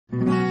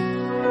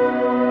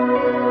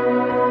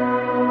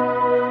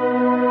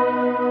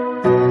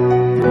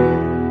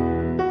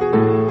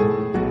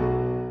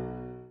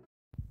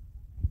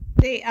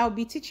I'll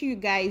be teaching you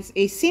guys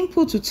a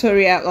simple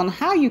tutorial on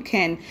how you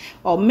can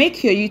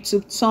make your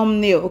YouTube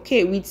thumbnail,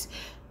 okay, with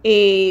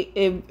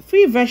a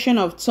free version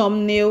of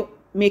thumbnail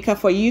maker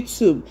for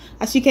YouTube.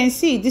 As you can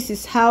see, this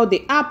is how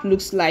the app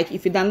looks like.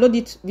 If you download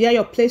it via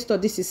your Play Store,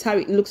 this is how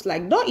it looks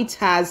like. Though it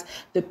has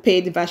the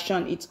paid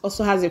version, it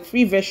also has a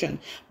free version,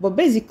 but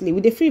basically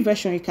with the free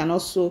version you can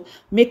also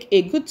make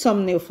a good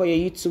thumbnail for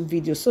your YouTube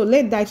video. So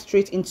let's dive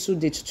straight into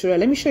the tutorial.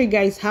 Let me show you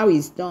guys how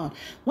it's done.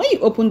 When you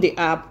open the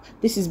app,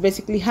 this is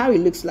basically how it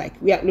looks like.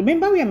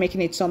 Remember we are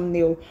making a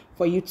thumbnail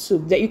for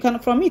YouTube that you can,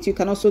 from it you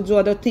can also do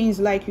other things,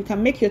 like you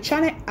can make your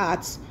channel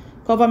art,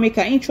 cover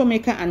maker, intro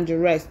maker, and the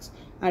rest.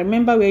 And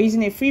remember, we're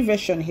using a free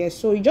version here,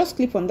 so you just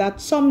click on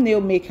that thumbnail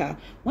maker.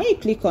 When you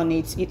click on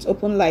it, it's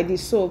open like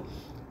this. So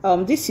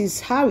this is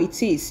how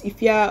it is.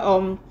 If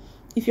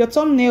your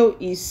thumbnail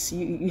is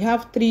you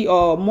have 3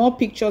 or more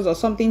pictures or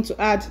something to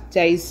add,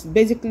 there is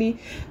basically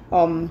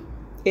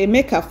a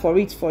maker for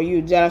it for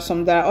you. There are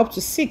some that are up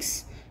to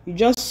 6. You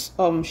just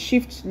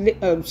shift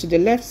to the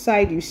left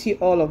side, you see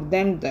all of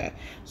them there.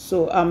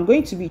 So I'm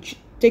going to be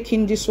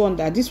taking this one.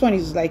 This one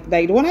is like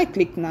the one I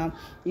click now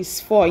is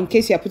 4, in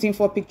case you're putting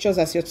 4 pictures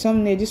as your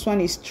thumbnail. This one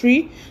is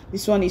 3,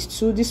 this one is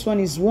 2, this one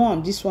is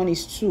 1, this one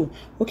is 2.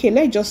 Okay,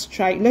 let's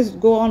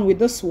go on with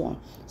this one.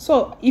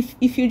 So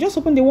if you just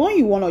open the one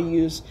you want to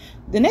use,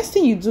 the next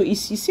thing you do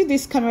is you see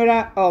this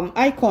camera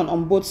icon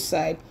on both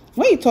sides.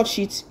 When you touch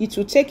it, it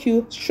will take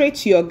you straight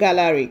to your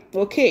gallery,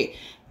 okay,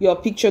 your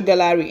picture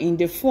gallery in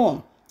the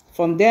phone.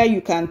 From there you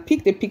can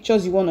pick the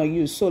pictures you want to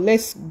use. So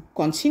let's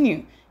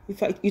continue.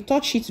 If you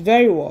touch it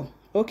very well,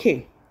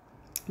 okay,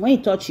 when you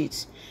touch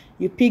it,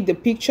 you pick the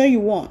picture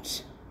you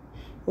want.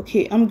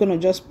 Okay, I'm gonna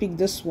just pick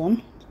this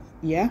one.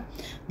 Yeah,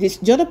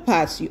 the other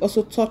parts, you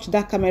also touch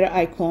that camera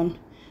icon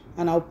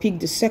and I'll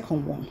pick the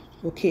second one.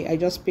 Okay, I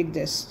just picked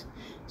this.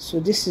 So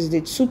this is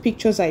the 2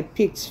 pictures I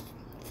picked,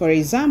 for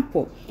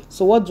example.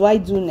 So what do I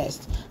do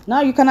next?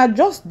 Now you can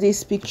adjust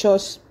these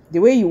pictures the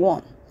way you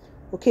want.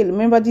 Okay,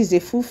 remember this is a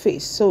full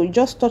face, so you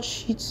just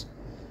touch it.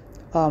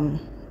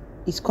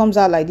 It comes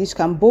out like this. You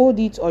can bold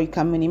it or you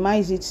can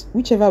minimize it,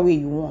 whichever way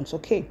you want.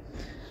 Okay,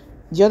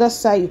 the other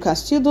side you can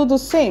still do the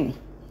same.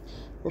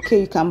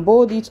 Okay, you can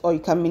bold it or you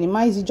can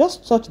minimize it.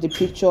 Just touch the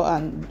picture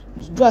and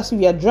do as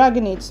if you are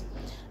dragging it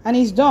and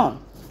it's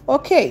done.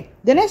 Okay,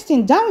 the next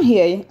thing down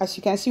here, as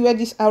you can see where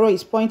this arrow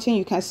is pointing,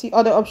 you can see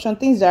other option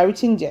things that are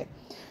written there.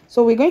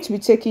 So we're going to be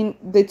taking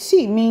the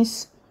T,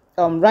 means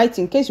write,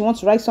 in case you want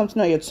to write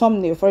something on your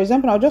thumbnail. For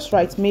example, I'll just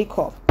write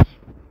makeup.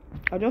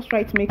 I'll just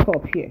write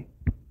makeup here.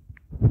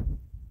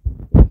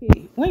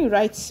 When you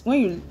write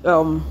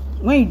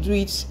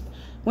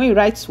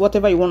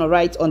whatever you want to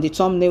write on the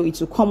thumbnail, it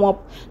will come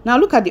up. Now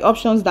look at the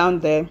options down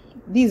there.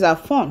 These are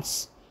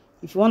fonts.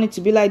 If you want it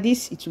to be like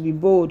this, it will be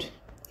bold.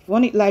 If you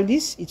want it like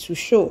this, it will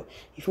show.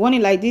 If you want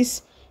it like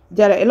this,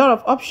 there are a lot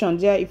of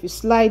options there. If you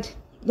slide,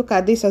 look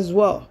at this as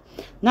well.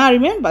 Now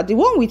remember, the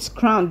one with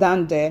crown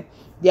down there,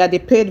 they are the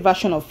paid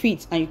version of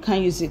it and you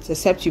can't use it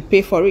except you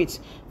pay for it.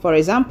 For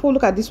example,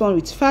 look at this one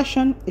with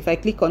fashion. If I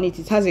click on it,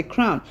 it has a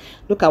crown.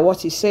 Look at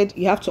what it said,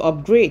 you have to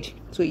upgrade.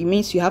 So it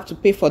means you have to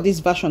pay for this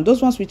version.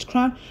 Those ones with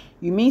crown,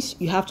 it means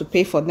you have to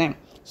pay for them.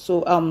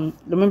 So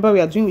remember, we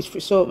are doing with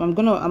free. So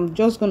I'm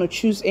just gonna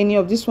choose any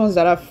of these ones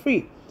that are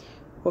free.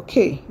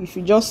 Okay, if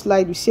you just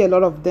slide, you see a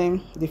lot of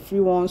them, the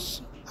free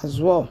ones as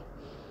well.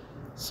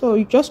 So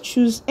you just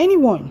choose any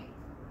one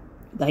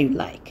that you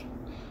like.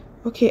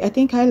 Okay, I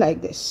think I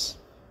like this,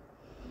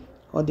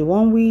 or the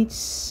one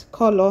with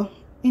color,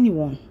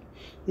 anyone.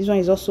 This one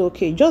is also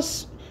okay.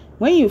 Just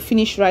when you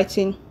finish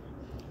writing,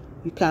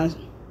 you can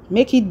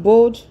make it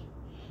bold,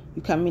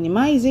 you can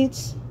minimize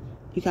it,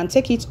 you can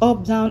take it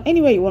up, down,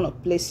 anywhere you want to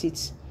place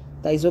it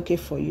that is okay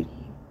for you.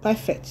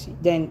 Perfect.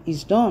 Then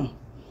it's done.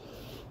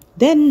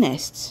 Then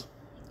next,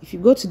 if you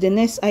go to the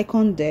next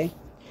icon there,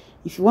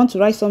 if you want to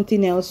write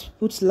something else,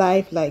 put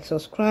live, like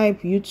subscribe,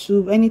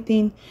 YouTube,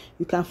 anything,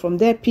 you can from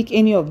there pick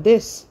any of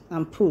this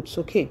and put.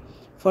 Okay,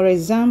 for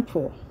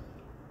example,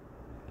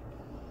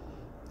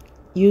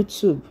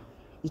 YouTube,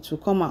 it will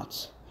come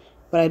out,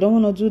 but I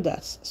don't want to do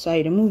that, so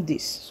I remove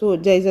this. So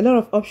there is a lot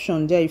of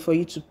option there for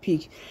you to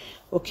pick.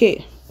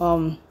 Okay,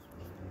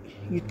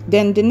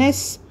 then the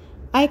next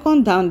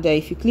icon down there,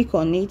 if you click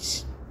on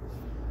it,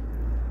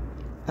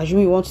 assume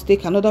you want to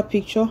take another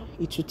picture,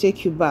 it will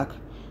take you back.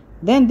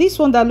 Then this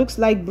one that looks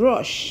like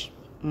brush,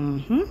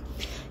 you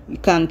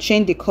can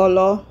change the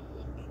color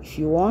if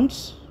you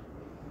want.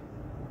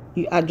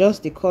 You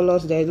adjust the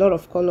colors. There are a lot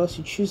of colors.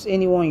 You choose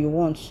any one you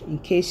want. In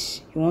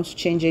case you want to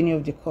change any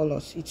of the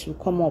colors, it will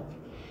come up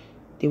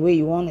the way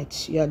you want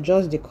it. You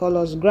adjust the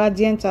colors.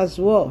 Gradient as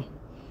well,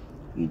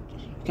 you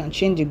can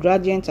change the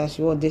gradient as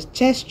well. The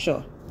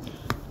texture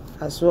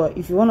as well,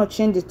 if you want to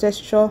change the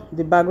texture,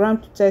 the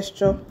background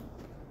texture,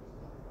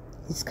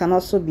 it can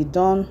also be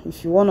done.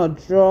 If you want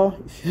to draw,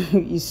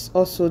 it's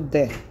also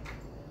there.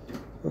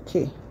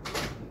 Okay,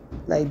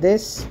 like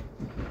this.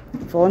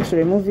 If I want to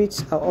remove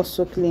it, I'll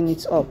also clean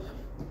it up.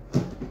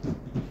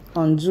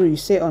 Undo, you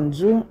say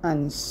undo,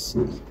 and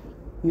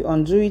you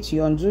undo it,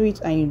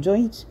 and you do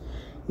it.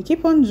 You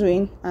keep on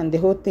doing and the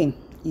whole thing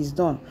is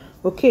done.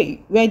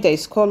 Okay, where there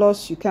is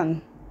colors, you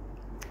can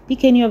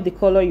pick any of the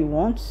color you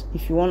want.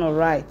 If you want to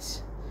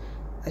write,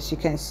 as you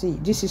can see,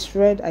 this is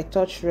red. I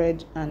touch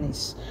red, and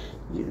it's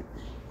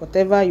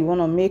whatever you want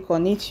to make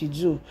on it, you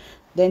do.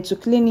 Then to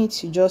clean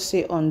it, you just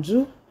say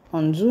undo,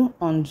 undo,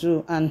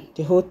 undo, and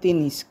the whole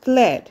thing is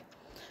cleared.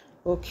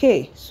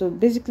 Okay, so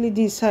basically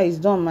this is how it's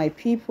done, my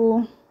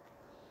people.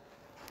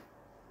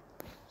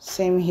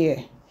 Same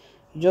here.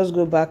 You just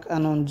go back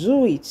and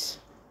undo it,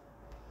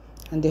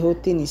 and the whole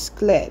thing is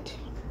cleared.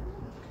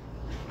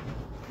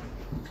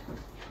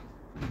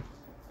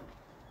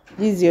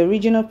 This is the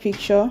original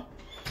picture.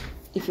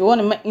 If you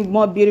want to make it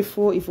more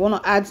beautiful, if you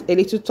want to add a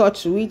little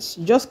touch to it,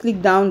 you just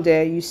click down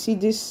there. You see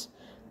this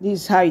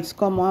is how it's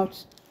come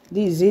out.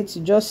 This is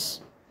it.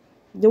 Just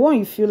the one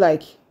you feel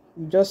like,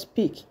 you just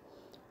pick.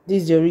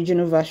 This is the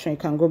original version. You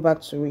can go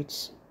back to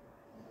it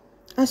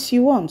as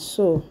you want.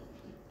 So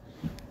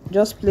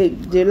just play.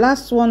 The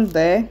last one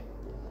there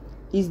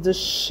is the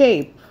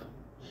shape.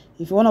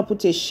 If you want to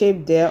put a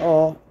shape there,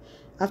 or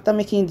after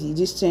making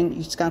this thing,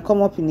 it can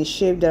come up in a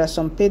shape. There are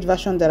some paid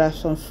versions, there are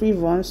some free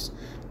ones.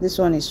 This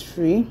one is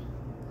free.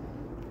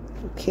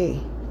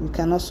 Okay, you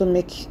can also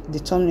make the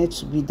thumbnail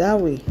to be that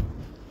way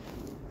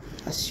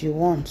as you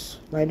want,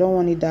 but I don't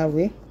want it that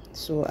way,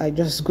 so I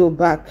just go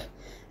back.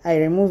 I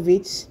remove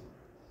it.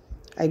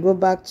 I go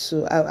back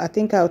to, I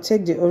think I'll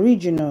take the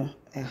original.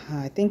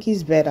 I think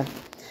it's better.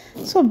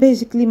 So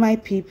basically, my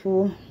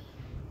people,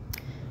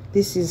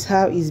 this is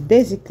how it's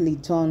basically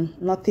done.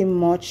 Nothing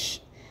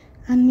much,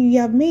 and you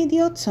have made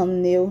your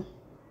thumbnail.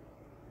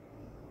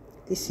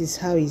 This is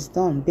how it's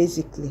done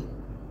basically,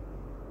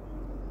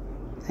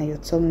 and your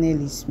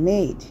thumbnail is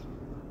made.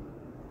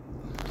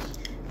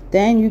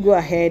 Then you go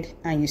ahead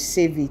and you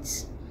save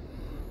it.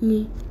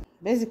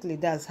 Basically,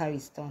 that's how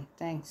it's done.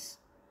 Thanks.